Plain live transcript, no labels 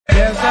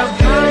myself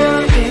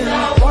playing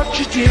what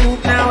you do.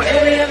 Now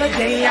every other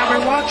day I've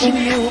been watching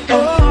you.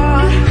 Oh.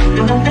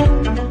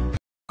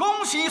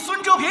 恭喜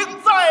孙哲平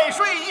再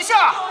睡一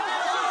下。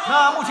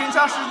那目前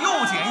家世又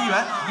减1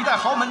员，一代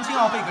豪门竟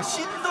要被个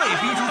新队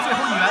逼出最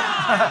后1员，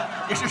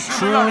也是十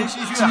分让人唏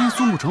嘘啊。今天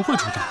苏沐橙会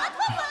出战，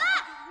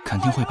肯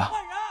定会吧？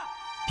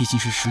毕竟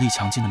是实力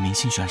强劲的明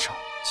星选手。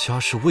家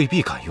世未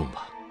必敢用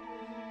吧？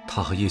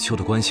他和叶秋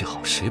的关系好，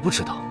谁不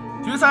知道？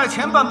决赛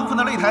前半部分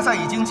的擂台赛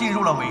已经进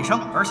入了尾声，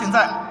而现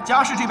在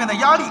家世这边的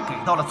压力给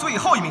到了最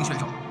后1名选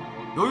手。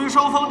由于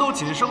双方都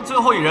仅剩最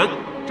后1人，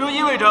这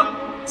意味着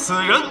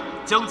此人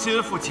将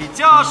肩负起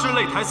家世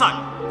擂台赛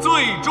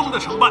最终的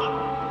成败。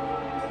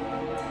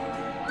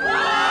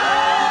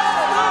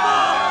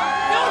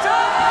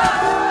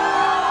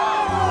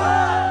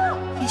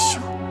叶修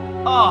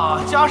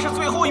啊，家世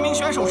最后1名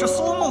选手是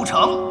苏沐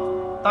橙。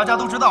大家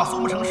都知道，苏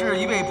沐橙是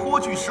一位颇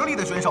具实力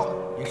的选手，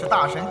也是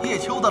大神叶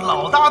秋的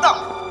老搭档。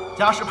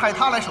家世派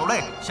他来守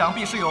擂，想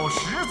必是有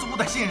十足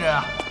的信任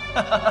啊。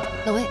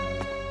老魏，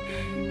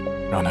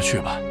让他去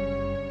吧。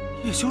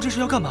叶修这是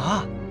要干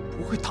嘛？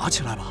不会打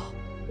起来吧？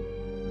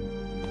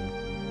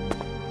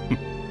哼，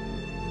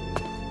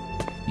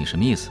你什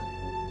么意思？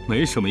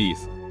没什么意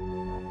思，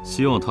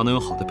希望他能有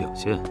好的表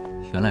现。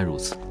原来如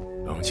此，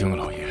冷静，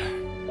老爷。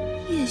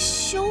叶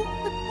修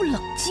会不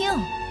冷静？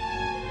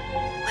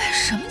喂，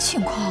什么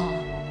情况？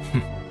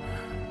哼，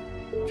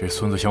这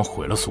孙子想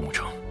毁了苏沐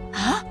橙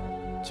啊！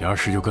家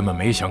世就根本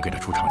没想给他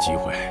出场机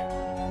会，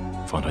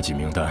放他进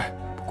名单，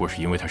不过是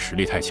因为他实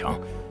力太强，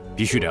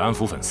必须得安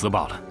抚粉丝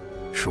罢了。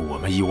是我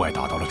们意外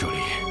打到了这里，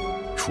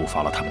触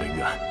发了他们的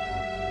预案。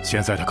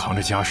现在他扛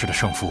着家世的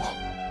胜负，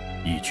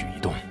一举一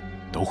动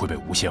都会被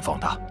无限放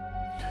大，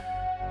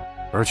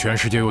而全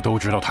世界又都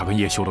知道他跟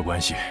叶修的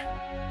关系。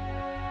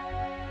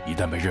一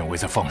旦被认为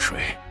在放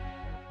水，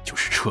就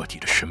是彻底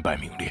的身败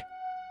名裂。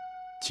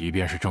即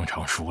便是正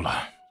常输了，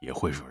也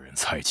会惹人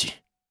猜忌。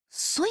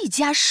所以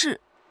家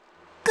世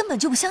根本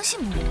就不相信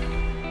木鱼，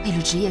为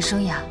了职业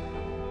生涯，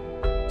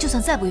就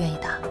算再不愿意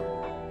打，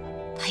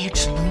他也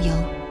只能赢，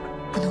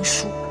不能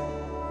输。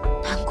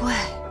难怪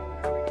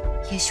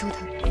叶修他……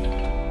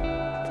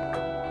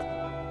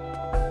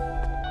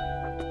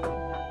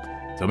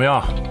怎么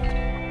样？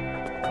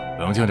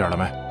冷静点了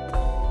没？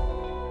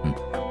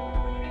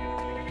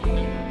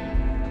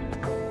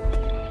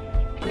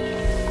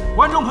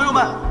观众朋友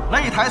们，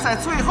擂台赛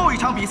最后1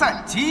场比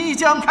赛即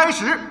将开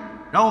始，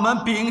让我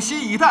们屏息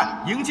以待，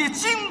迎接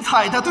精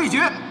彩的对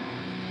决。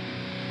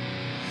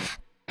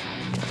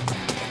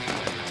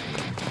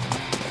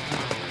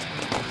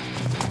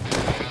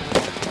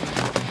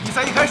比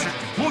赛一开始，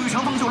沐雨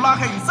橙风就拉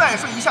开与再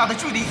睡一下的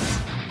距离。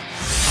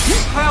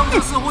看样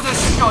子似乎在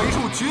寻找一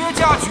处绝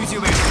佳狙击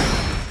位置。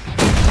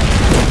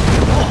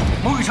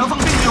沐雨橙风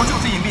并没有就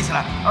此隐蔽起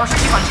来，而是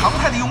一反常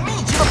态的用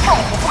密集的炮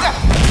火覆盖。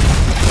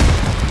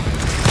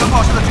灯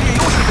泡师的职业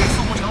优势被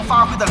苏沐橙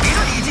发挥的淋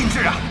漓尽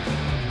致啊！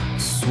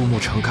苏沐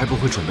橙该不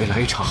会准备来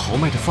一场豪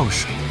迈的放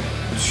水，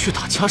去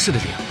打家世的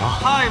脸吧？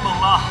太猛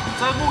了！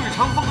在沐雨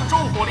橙风的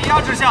重火力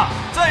压制下，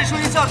再睡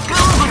一下根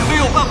本没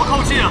有办法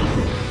靠近啊！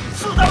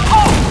子弹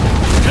炮，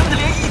真的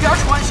连一点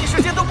喘息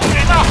时间都不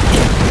给呢！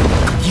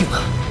更硬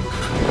啊！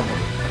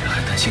本来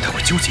还担心他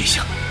会纠结一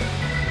下，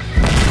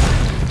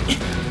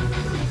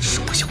是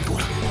我想多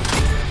了。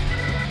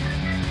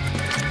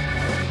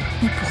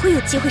你不会有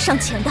机会上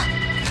前的。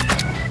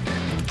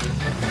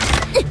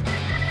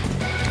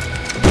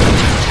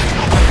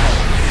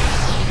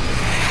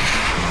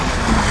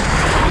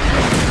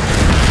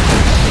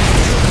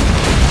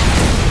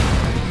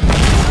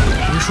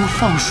别说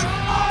放水了，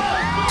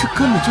这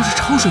根本就是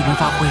超水平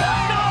发挥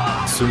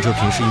啊！孙哲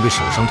平是因为手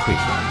伤退役，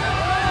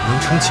能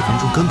撑几分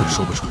钟根本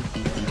说不准。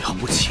了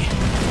不起，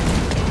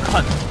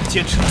看你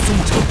坚持了苏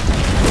沐橙，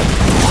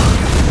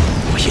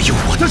我也有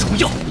我的荣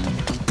耀，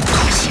不妥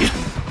协，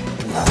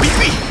不回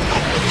避。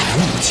能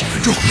有几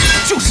分钟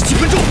就是几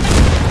分钟，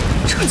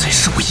这才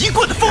是我一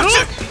贯的方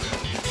式。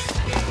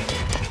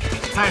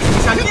再试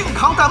一下硬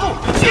扛弹幕，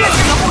谢谢了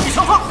沐雨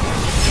橙风。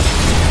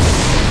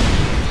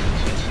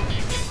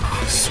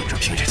孙哲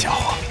平这家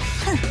伙，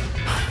哼，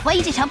怀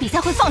疑这场比赛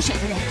会放水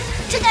的人，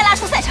真该拉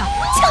出赛场，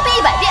枪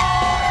毙100遍。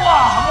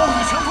哇，沐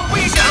雨橙风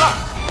危险了！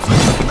孙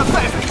哲平的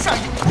再睡一下已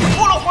经突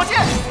破了火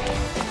线，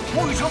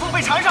沐雨橙风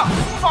被缠上，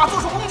无法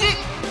做出攻击。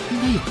应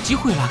该有机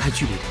会拉开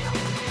距离的呀。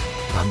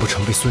难不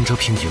成被孙哲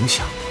平影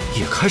响，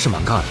也开始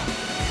蛮干了？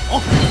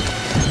好，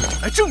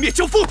来正面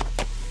交锋！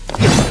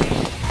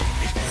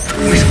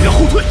为什么要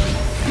后退？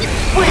你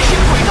危险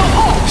轨道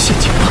炮！陷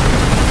阱了！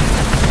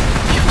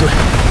也对，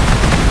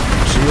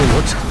只有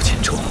我只顾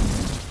前冲，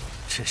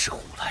真是胡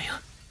来呀！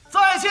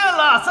再见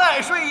了，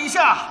再睡一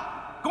下。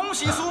恭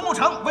喜苏沐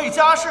橙为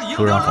家世赢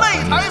得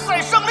擂台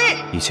赛胜利。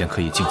以前可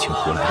以尽情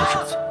胡来的日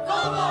子。苏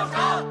沐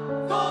橙，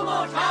苏沐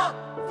橙，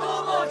苏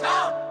沐橙，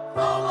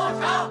苏沐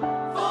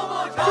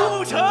橙，苏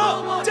沐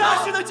橙，家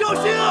世的救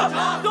星啊！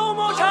苏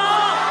沐橙，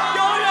永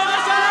远的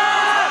神！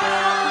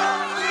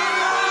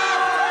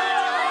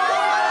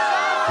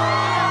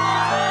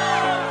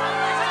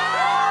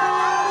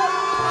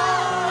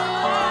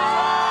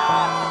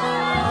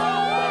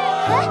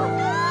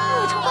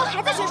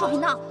手频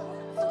道，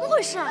怎么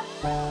回事？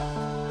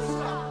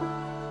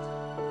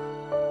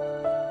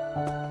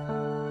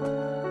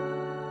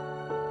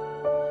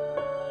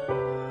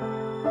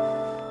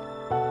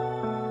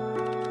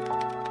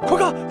快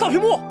看，大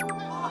屏幕！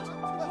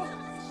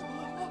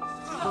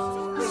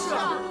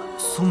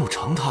苏沐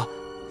橙他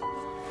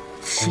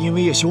是因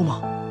为叶修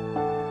吗？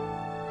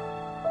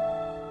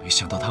没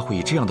想到他会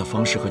以这样的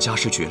方式和家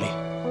师决裂。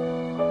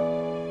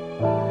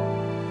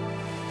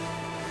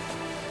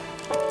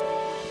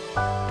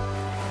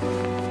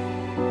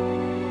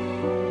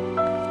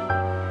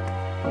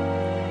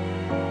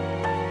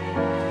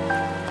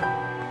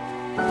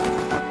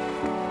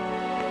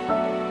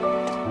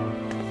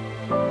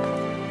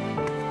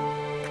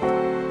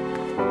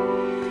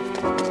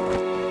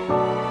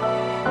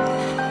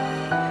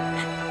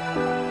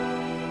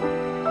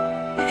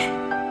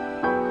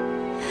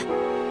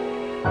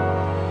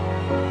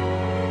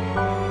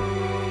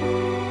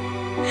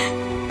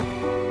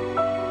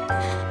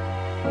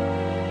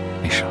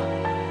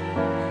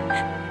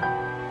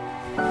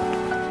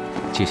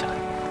接下来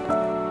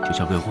就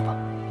交给我吧。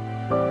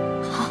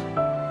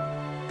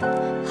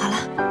好了，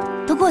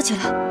都过去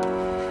了，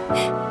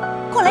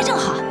过来正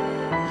好，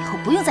以后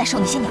不用再受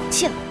那些鸟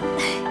气了。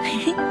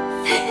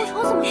不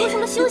愁怎么坐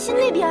成了星星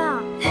那边啊？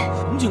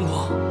什么情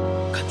况？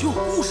感觉有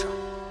故事。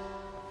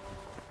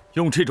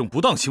用这种不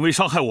当行为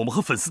伤害我们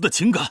和粉丝的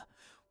情感，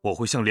我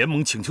会向联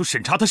盟请求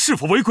审查他是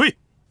否违规。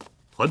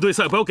团队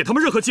赛不要给他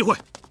们任何机会，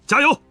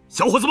加油，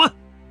小伙子们！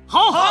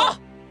好。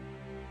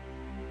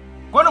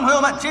观众朋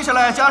友们，接下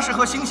来嘉世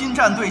和星星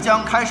战队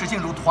将开始进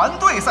入团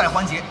队赛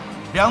环节，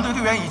两队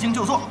队员已经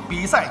就座，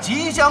比赛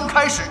即将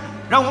开始，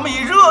让我们以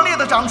热烈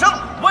的掌声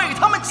为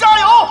他们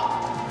加油！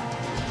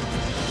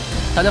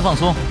大家放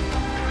松，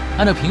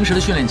按照平时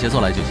的训练节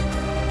奏来就行。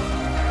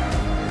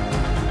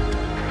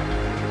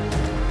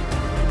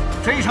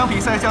这一场比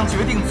赛将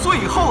决定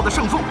最后的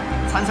胜负，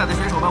参赛的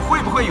选手们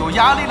会不会有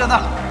压力了呢？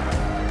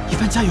一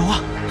帆加油啊！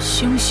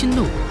星星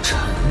的武臣，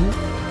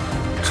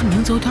这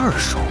名字有点耳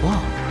熟啊。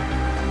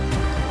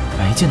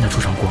没见他出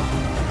场过。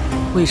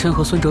魏琛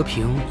和孙哲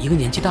平，一个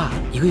年纪大，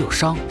一个有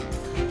伤，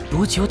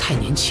逻辑又太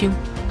年轻。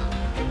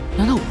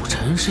难道武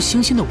臣是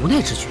星星的无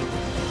奈之举？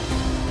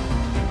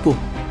不，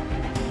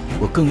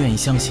我更愿意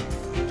相信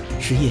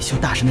是叶修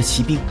大神的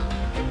骑兵。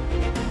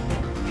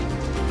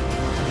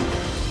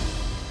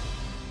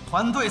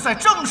团队赛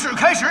正式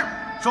开始，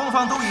双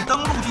方都已登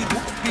陆地图，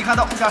可以看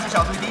到嘉世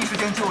小队第一时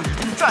间就已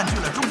经占据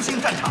了中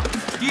心战场，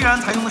依然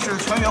采用的是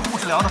全员护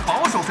治疗的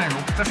保守阵容，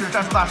这是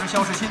战术大师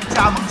肖世新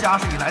加盟嘉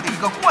世以来的一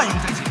个惯用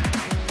阵型。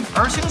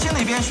而星星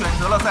那边选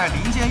择了在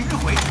林间迂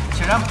回，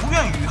显然不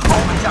愿与豪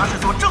门嘉世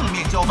做正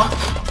面交锋。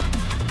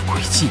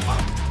诡计吗？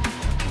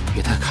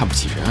别太看不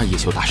起人啊，叶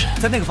修大神！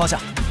在那个方向，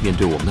面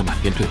对我们的满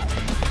编队伍，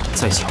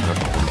再巧妙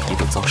的我们也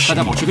得遭失。大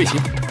家保持队形，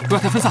不要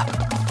太分散。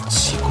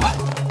奇怪，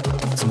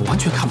怎么完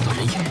全看不到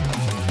人影？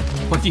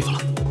换地方了，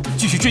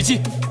继续追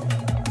击。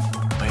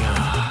哎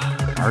呀，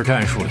玩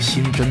战术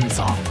心真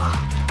脏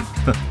啊！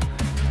哼，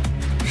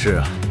是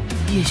啊。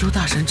叶修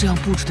大神这样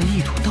布置的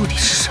意图到底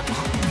是什么？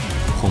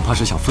恐怕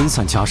是想分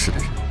散家世的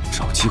人，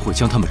找机会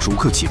将他们逐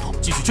个击破。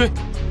继续追，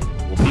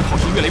我们离跑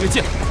车越来越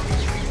近了。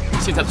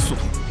现在的速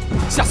度，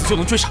下次就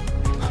能追上。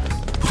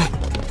不对，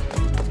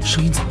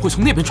声音怎么会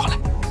从那边传来？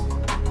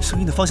声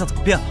音的方向怎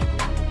么变了？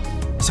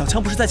小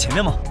枪不是在前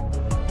面吗？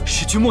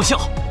是君莫笑，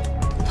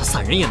他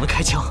散人也能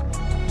开枪。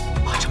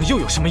马城又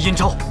有什么阴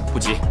招？不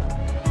急，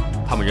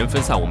他们人分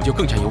散，我们就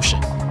更占优势。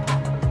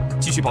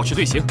继续保持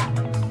队形，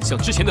向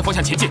之前的方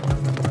向前进。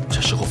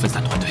这时候分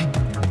散团队，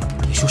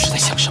叶修是在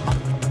想什么？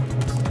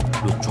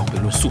论装备，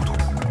论速度，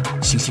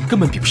星星根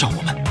本比不上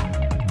我们。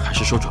还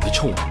是说准备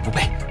趁我们不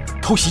备，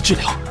偷袭治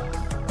疗？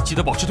记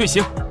得保持队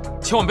形，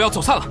千万不要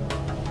走散了。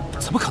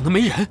怎么可能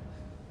没人？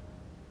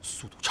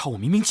速度差我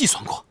明明计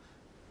算过，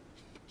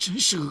真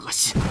是恶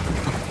心。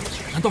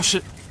难道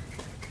是？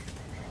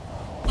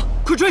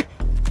快追！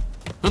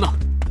等等，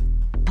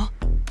啊！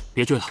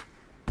别追了，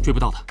追不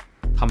到的。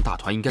他们大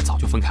团应该早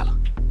就分开了。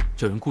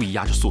这人故意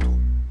压着速度，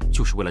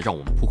就是为了让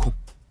我们扑空。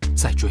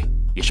再追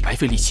也是白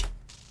费力气。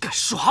敢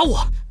耍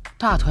我！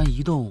大团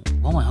移动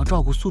往往要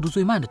照顾速度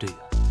最慢的队员，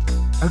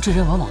而这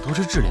人往往都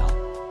是治疗。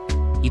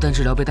一旦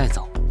治疗被带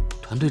走，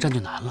团队战就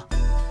难了。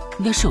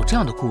应该是有这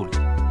样的顾虑，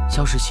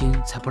肖世新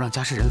才不让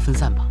家世人分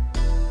散吧？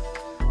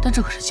但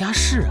这可是家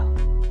世啊！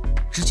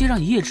直接让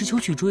一叶知秋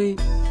去追，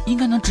应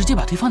该能直接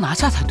把对方拿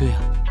下才对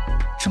啊！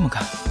这么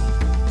看，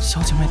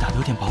萧姐妹打得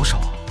有点保守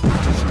啊。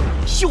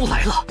又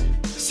来了，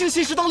星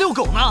星是当遛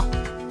狗呢？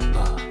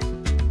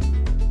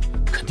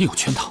肯定有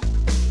圈套，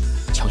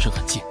枪声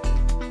很近，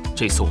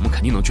这次我们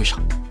肯定能追上。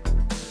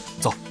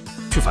走，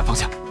去反方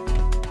向，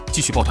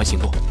继续抱团行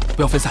动，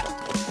不要分散。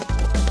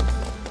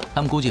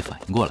他们估计反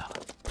应过来了，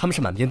他们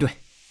是满编队，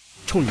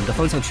冲你们的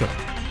方向去了，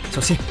小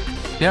心，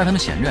别让他们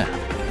显认。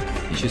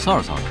你去骚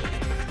扰骚扰，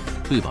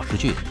注意保持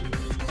距离。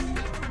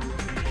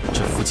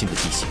这附近的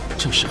地形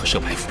正适合设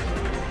埋伏。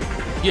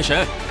夜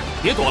神，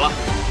别躲了！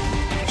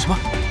什么？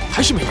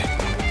还是没人？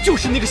就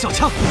是那个小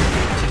枪，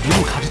这一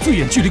路卡着最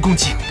远距离攻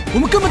击，我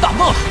们根本打不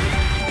到了。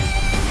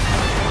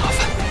麻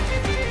烦，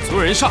所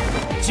有人上，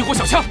激活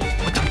小枪！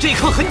我等这一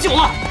刻很久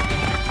了。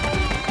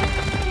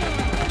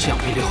这样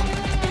没溜，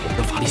我们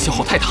的法力消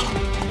耗太大了，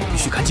必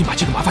须赶紧把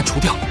这个麻烦除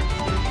掉。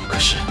可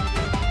是，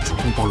主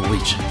动暴露位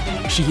置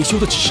是叶修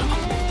的指示吗？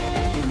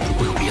如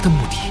果有别的目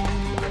的，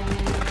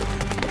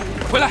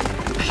回来！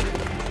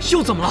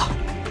又怎么了？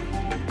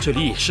这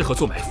里也适合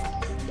做埋伏，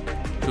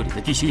这里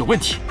的地形有问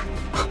题，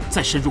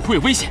再深入会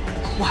有危险。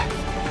喂，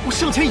我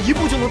上前一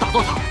步就能打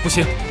到他。不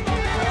行。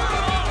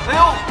哎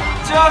呦，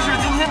嘉世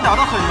今天打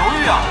得很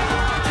犹豫啊！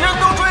既然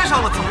都追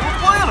上了，怎么又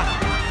退了呢？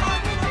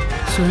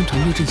虽然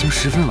团队阵型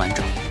十分完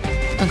整，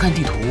但看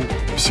地图，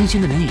星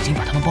星的人已经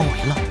把他们包围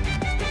了。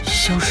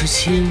萧时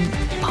钦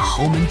把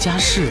豪门嘉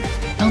世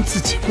当自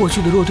己过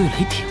去的弱队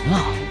雷霆了。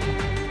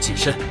谨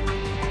慎，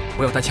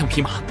不要单枪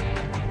匹马。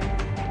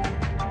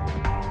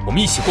我们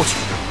一起过去。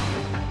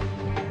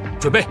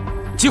准备，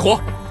激活！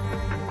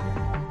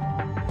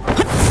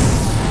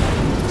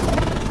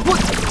我，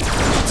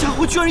这家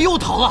伙居然又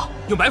逃了！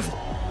有埋伏，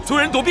所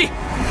有人躲避！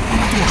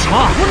躲什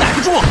么？我奶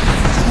不住！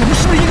我们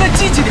是不是应该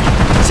积极点？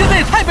现在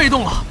也太被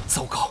动了。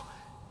糟糕，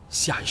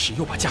下意识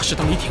又把嘉世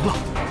当雷霆了。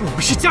我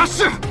们是嘉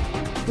世，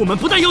我们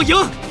不但要赢，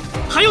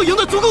还要赢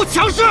得足够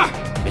强势。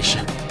没事，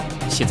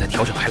现在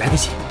调整还来得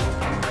及。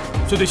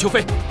追对秋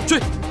飞，追！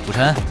武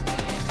臣，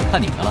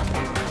看你们了。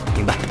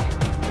明白。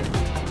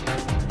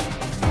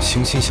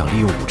星星想利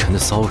用武臣的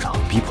骚扰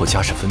逼迫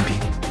嘉世分兵，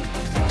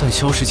但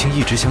萧时钦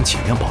一直想尽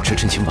量保持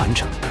阵型完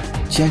整。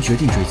既然决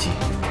定追击，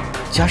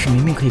嘉世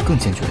明明可以更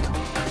坚决的，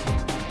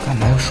干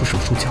嘛要束手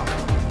束脚的？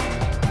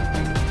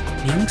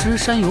明知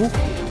山有虎，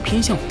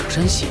偏向虎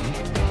山行，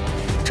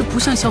这不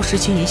像萧时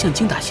钦一向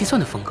精打细算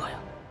的风格呀。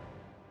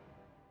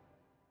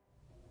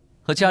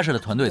和嘉世的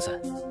团队赛，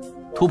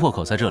突破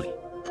口在这里。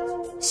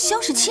萧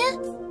时钦？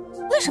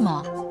为什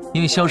么？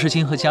因为萧时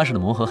钦和嘉世的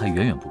磨合还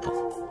远远不够。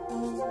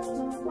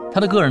他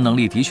的个人能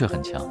力的确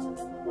很强，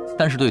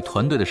但是对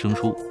团队的生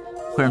疏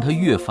会让他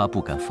越发不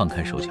敢放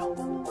开手脚。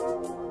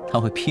他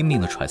会拼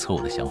命地揣测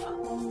我的想法，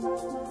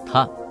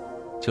他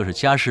就是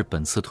嘉世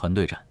本次团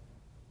队战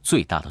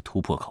最大的突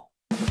破口。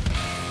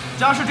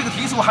嘉世这个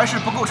提速还是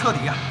不够彻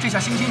底啊！这下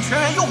星星全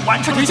员又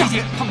完成了集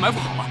结。他们埋伏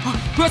好了，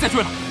不要再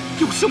追了。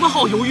有什么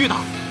好犹豫的？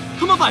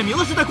他们摆明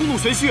了是在故弄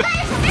玄虚。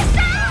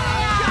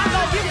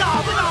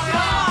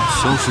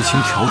萧时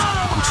钦调整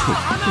不够彻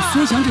底。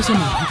孙翔这些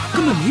猛人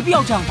根本没必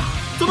要这样打。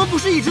咱们不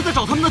是一直在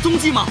找他们的踪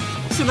迹吗？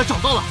现在找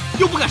到了，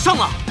又不敢上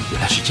了。原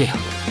来是这样，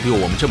溜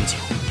我们这么久，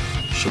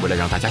是为了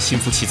让大家心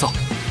浮气躁。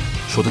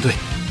说得对，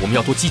我们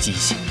要多积极一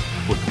些，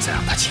不能再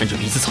让他牵着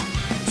鼻子走。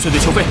孙队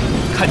秋飞，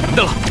看你们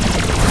的了。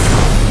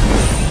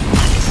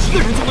一个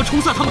人就能冲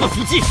散他们的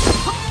伏击。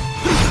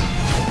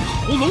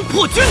豪龙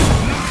破军。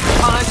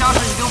看来嘉世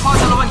已经发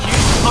现了问题，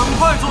很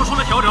快做出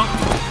了调整。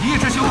一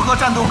之修和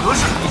战斗格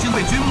式已经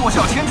被军末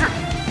校牵制，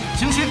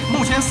星星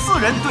目前4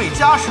人对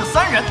嘉世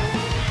3人。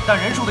但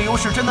人数的优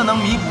势真的能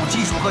弥补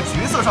技术和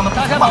角色上的不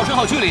足吗？大家保持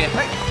好距离。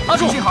哎，阿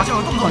柱，星星好像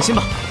有动作。放心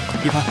吧，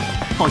一帆，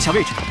报一下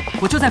位置，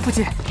我就在附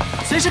近，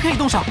随时可以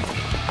动手。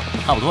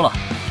差不多了，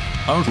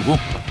旁人主攻。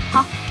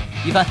好，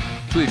一帆，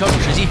注意抓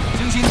准时机。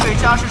星星对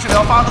嘉世治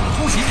疗发动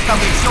突袭，但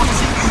被萧时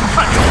钦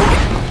看守住。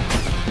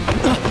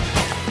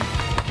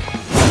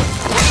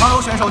长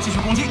柔选手继续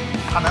攻击，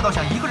他难道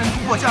想一个人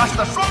突破嘉世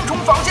的双重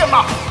防线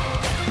吗？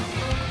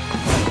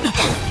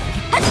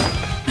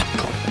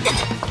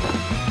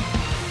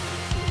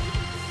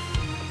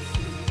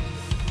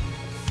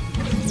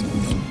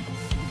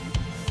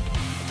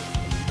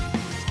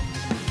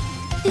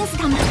盯死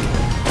他们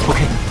 ！OK。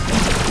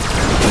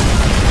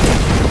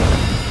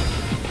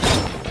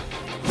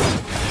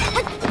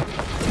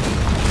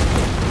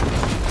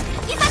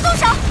一帆动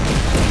手！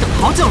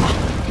好久了。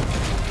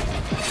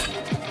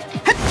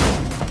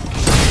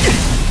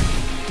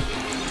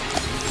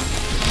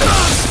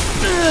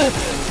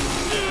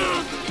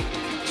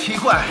奇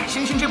怪，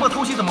星星这波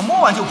偷袭怎么摸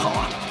完就跑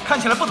啊？看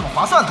起来不怎么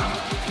划算呢。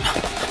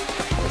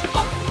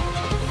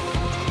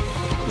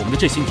我们的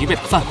阵型已经被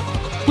打散了，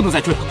不能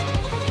再追了。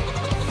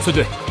孙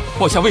队，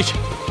报一下位置。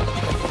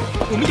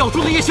我们咬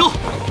住了叶修，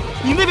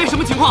你那边什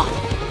么情况？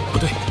不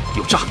对，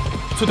有诈。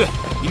孙队，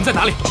你们在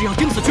哪里？只要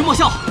盯死军末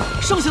校，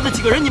剩下的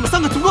几个人你们3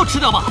个足够吃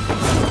掉吧？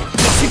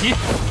辛迪，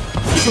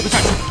叶修的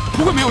战术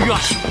不会没有预案。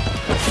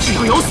只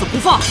要咬死不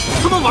放，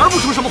他们玩不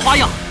出什么花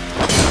样。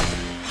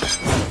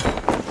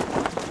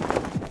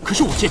可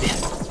是我这边，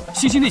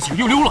星星那几个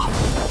又溜了。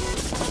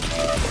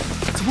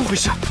怎么回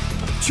事？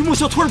军末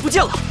校突然不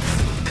见了，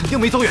肯定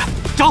没走远。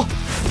找！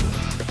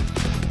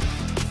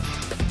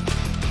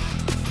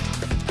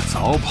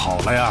早跑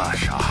了呀，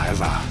傻孩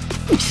子！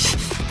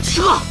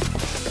撤！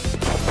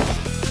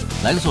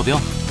来个坐标，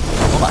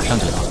我马上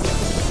就到。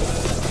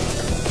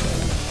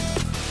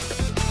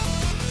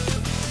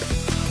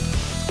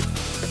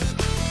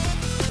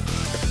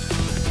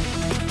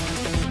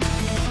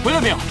回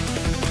来没有？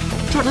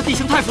这儿的地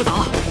形太复杂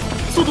了，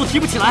速度提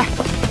不起来。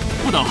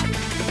不等了，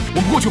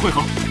我们过去会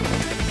合。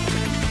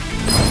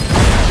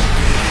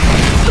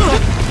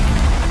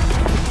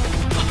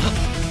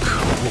可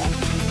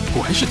恶，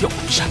果然是调虎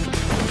离山，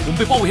我们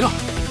被包围了。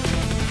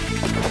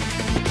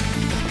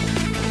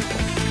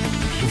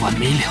完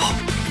没了。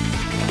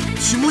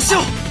许木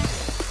笑，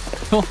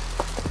哟，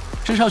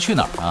这是要去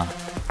哪儿啊？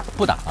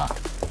不打啊？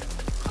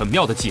很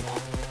妙的计谋，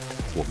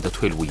我们的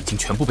退路已经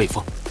全部被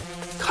封，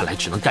看来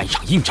只能干一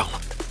场硬仗了。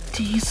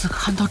第一次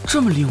看到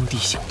这么利用地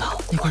形的，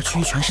那块区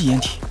域全是掩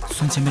体，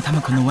孙前辈他们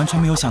可能完全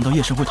没有想到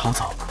夜神会逃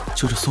走。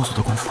就这搜索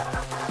的功夫，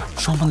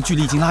双方的距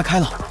离已经拉开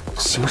了。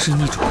形势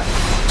逆转，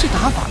这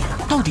打法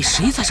到底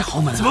谁才是豪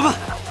门啊？怎么办？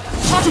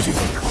杀出去！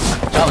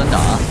扎稳打，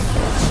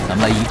咱们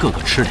来一个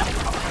个吃掉。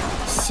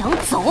想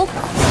走？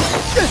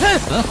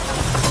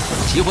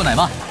急火奶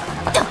妈。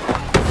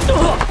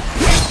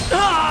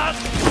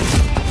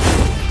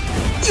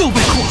又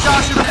被扣。嘉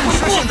世的布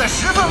施现在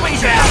十分危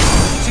险，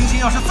星星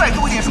要是再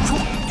多一点输出，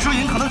智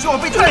影可能就要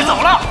被带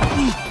走了。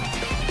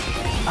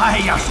哎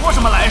呀，说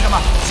什么来什么，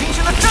星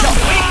星的正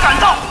轨赶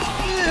到。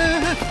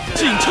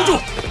智影撑住，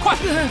快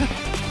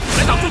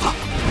来挡住他，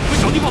快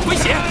找地方回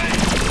血。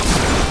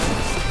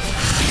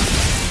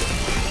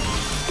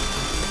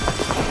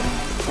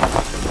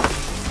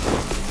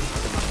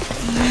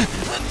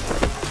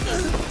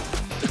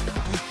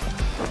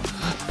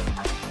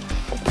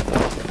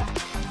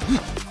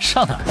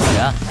上哪儿去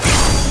啊？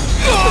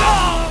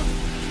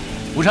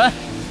武臣，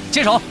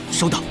接手。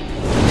收到。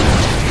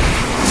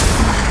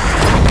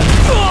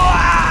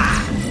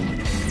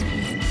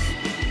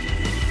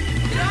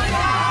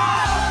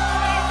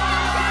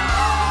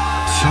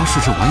嘉世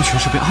这完全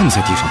是被按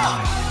在地上打呀！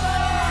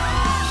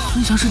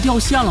孙翔是掉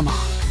线了吗？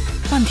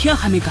半天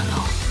还没赶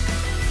到。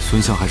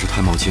孙翔还是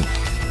太冒进了，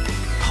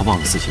他忘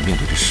了自己面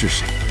对的是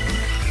谁。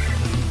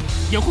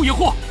掩护掩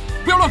护，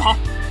不要乱跑！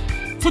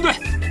村队，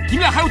你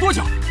们俩还有多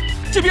久？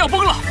这边要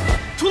崩了！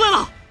出来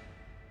了！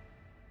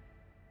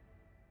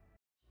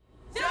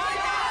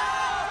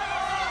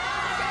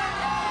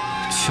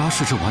嘉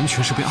世这完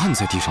全是被按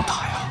在地上打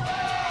呀！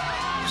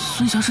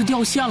孙翔是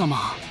掉线了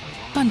吗？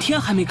半天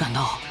还没赶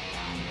到。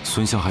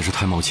孙翔还是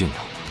太冒进了，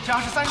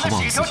他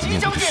忘了自己面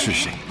对的是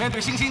谁。面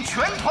对星星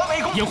全团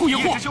围攻，掩护掩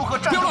护，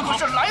不要乱跑！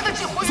是来得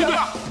及回援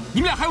了。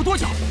你们俩还有多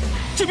久？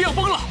这边要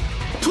崩了！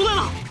出来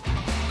了！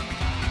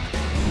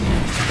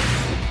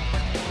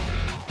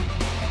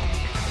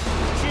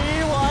吃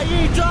我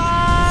一砖！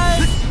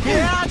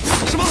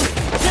什么？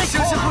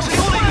星星不是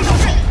有了一个手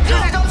势，直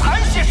接将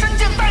残血神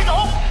剑带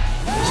走。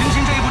星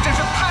星这一步真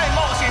是太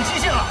冒险极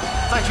限了，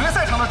在决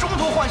赛场的中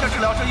途换下治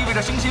疗，这意味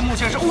着星星目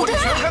前是火力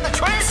全开的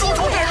全输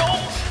出阵容。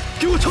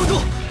给我撑住，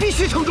必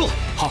须撑住！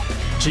好，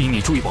智影你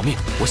注意保命，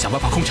我想办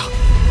法控场。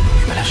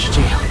原来是这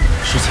样，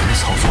之前的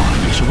操作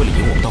也是为了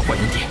引我们到坏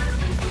人点。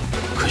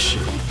可是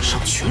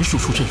上全输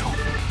出阵容，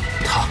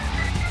他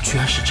居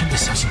然是真的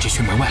相信这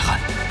群门外汉，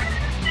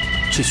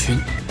这群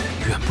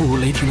远不如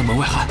雷霆的门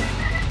外汉。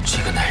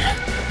这个男人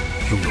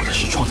拥有的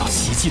是创造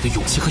奇迹的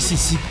勇气和信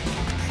心。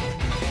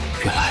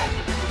原来，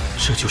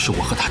这就是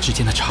我和他之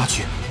间的差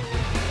距。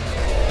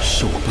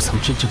是我不曾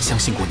真正相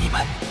信过你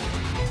们。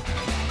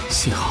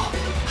幸好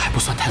还不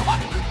算太晚，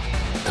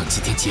等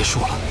今天结束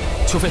了。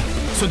秋飞，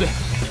孙队，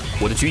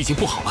我的局已经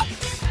布好了，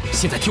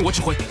现在听我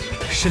指挥。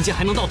神剑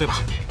还能到对吧？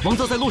王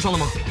泽在路上了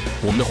吗？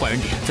我们的坏人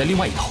点在另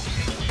外一头，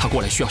他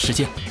过来需要时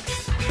间。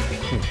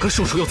5个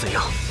输出又怎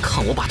样？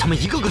看我把他们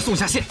一个个送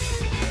下线。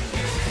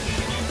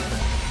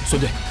孙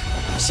队，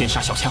先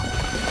杀小枪。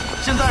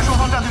现在双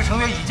方战队成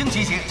员已经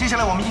集结，接下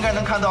来我们应该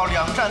能看到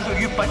两战队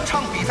于本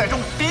场比赛中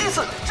第一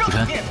次正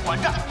面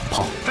团战。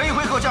好，这一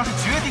回合将是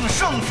决定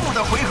胜负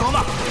的回合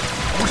吗？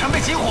武臣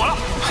被集火了，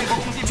这波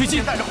攻击狙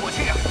击带着火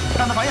气啊，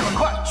但他反应很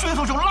快，迅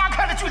速就拉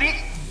开了距离。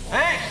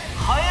哎，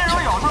韩嫣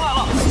柔咬上来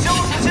了，消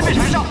息先被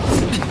缠上。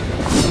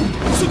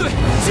孙队，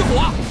激火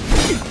啊！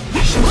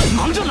什么？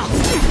忙着呢！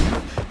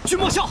君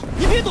莫笑，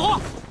你别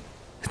躲！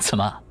怎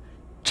么，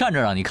站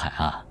着让你砍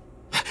啊？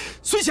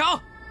孙翔！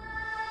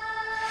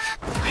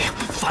哎呀，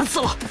烦死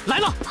了！来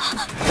了！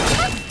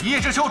叶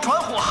知秋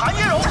转火韩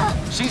嫣柔，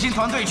星星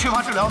团队缺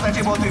乏治疗，在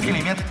这波对拼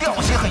里面掉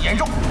血很严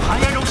重，韩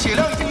嫣柔血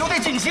量已经有点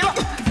紧急了。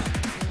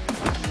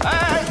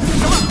哎，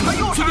什么？他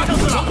又杀上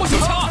去了！我小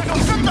枪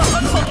真的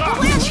很猛啊！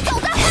我让你走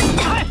的！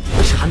哎，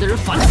缠的人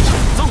烦。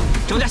走，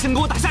张家先给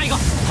我打下一个。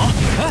好。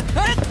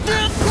来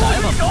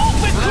吧。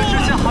之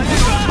前韩嫣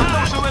柔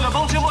都是为了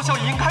帮君莫笑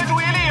引开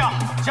注意力啊。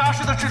嘉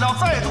世的治疗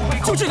再度被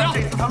扣，就治疗。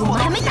我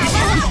还没打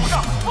完手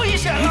上，危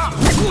险了！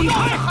滚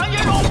开！韩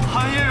嫣柔，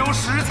韩嫣柔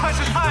实在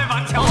是太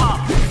顽强了。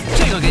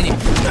这个给你，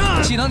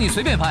技能你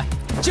随便拍，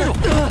接住。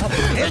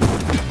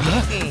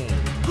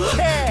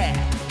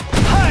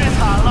太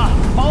惨了，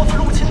包子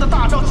入侵的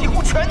大招几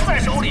乎全在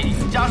手里，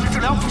嘉世治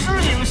疗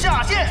指引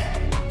下线。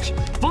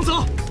王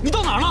泽，你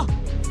到哪儿了？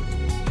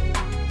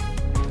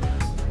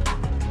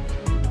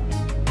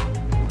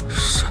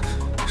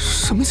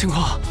什么情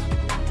况？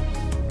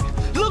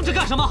愣着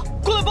干什么？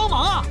过来帮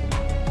忙啊！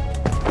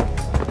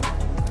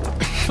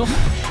说，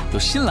有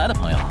新来的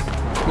朋友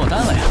落单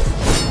了呀。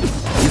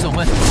李总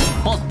辉，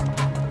包子，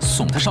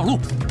送他上路。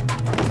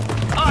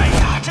哎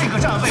呀，这个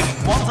站位，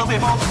王泽被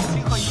包子入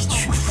侵和一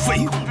群废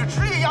物控制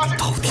职业压制，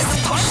到底在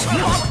打什么？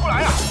发不出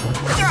来啊！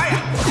哎呀，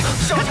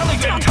小强的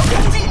远程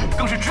攻击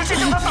更是直接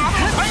将他打到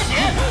残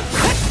血。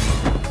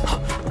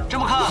这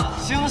么看，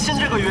星星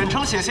这个远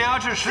程血线压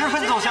制十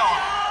分奏效啊！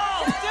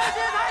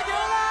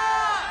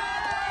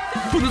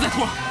不能再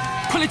拖了，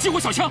快来激活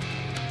小枪！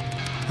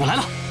我来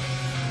了。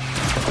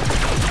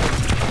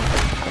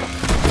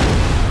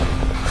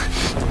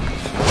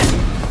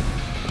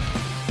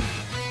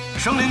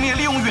生灵灭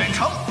利用远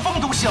程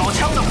封堵小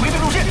枪的回避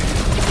路线，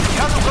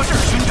掐住合适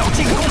寻找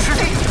进攻时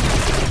机。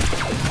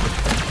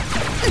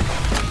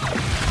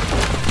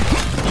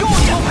又一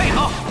波配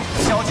合，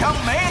小枪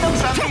没能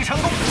闪避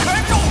成功，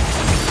开中！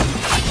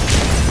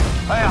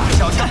哎呀，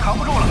小枪扛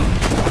不住了，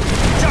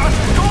嘉世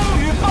终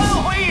于扳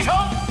回一城，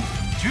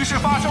局势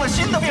发生了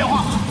新的变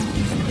化。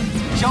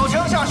小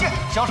枪下线，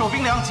小手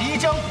兵粮即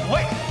将补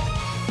位。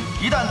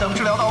一旦等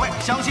治疗到位，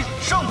相信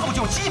胜负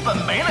就基本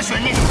没了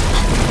悬念。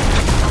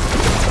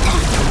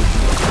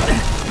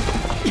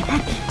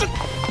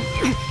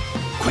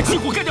快激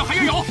活干掉韩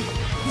元柔！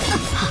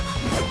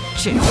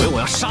这回我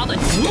要杀得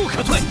你无路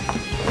可退！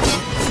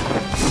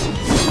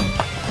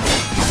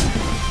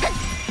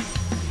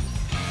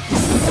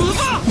死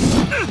吧！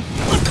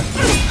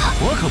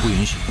我可不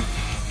允许。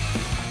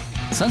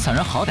散散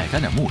人好歹沾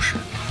点木石，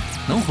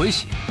能回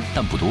血，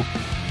但不多。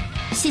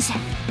谢谢，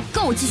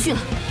够我继续了。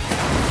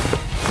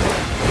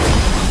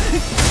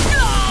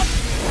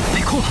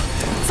被控了，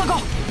糟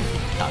糕！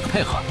打个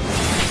配合。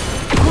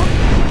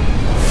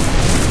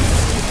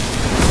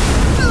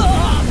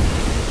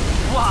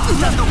哇！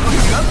战斗格式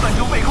原本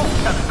就被控，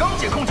但刚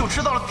解控就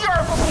吃到了第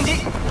二波攻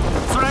击。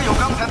虽然有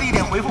刚才的一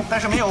点回复，但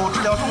是没有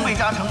治疗中位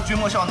加成，君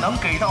莫笑能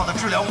给到的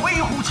治疗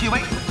微乎其微。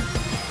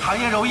韩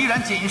彦柔依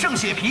然仅剩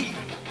血皮。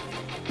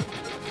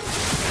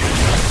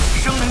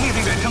生灵力的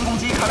远程攻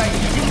击看来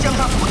已经将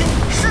他锁定，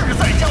势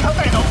在将他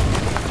带走，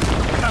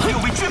但又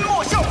被君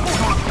莫笑护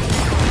住了。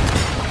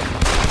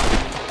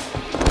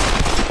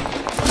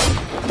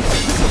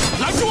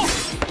拦住！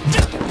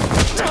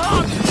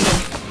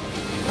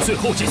最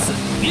后这次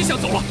别想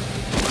走了，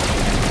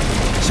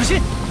小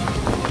心！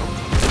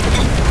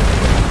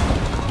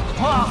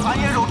哇，韩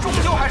彦柔终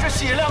究还是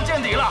血量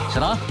见底了。小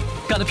唐，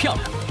干得漂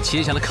亮！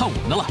接下来看我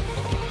们的了。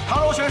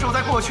唐柔选手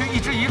在过去一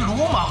直以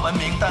鲁莽闻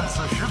名，但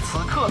此时此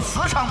刻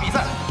此场比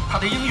赛，他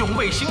的英勇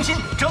为星星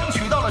争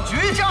取到了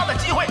绝佳的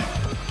机会。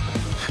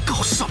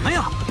搞什么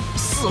呀？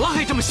死了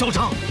还这么嚣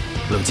张！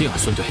冷静啊，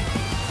孙队。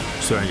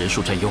虽然人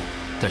数占优，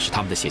但是他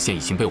们的血线已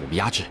经被我们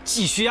压制。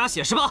继续压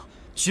血是吧？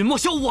君莫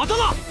笑我的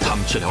了。他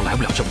们治疗来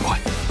不了这么快，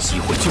机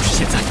会就是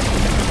现在。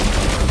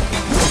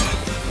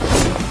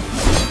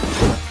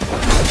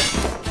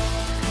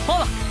好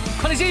了，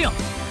快来接应！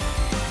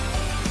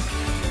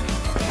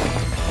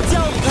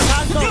叫你个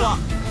啥动作？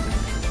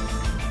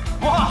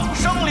哇！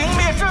生灵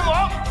灭阵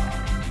亡！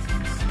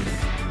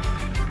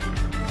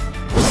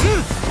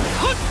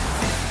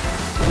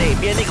那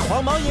边那个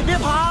黄毛也别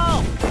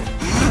跑！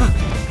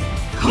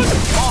豹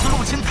子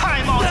入侵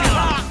太冒险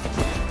了。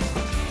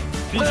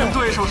毕竟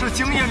对手是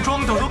经验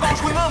装等都高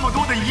出那么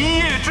多的一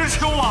叶知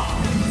秋啊！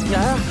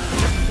呀，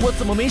我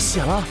怎么没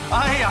血了？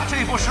哎呀，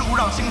这波失误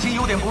让星星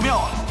有点不妙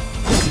啊！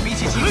比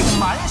起几乎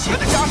满血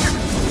的嘉世，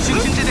星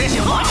星这点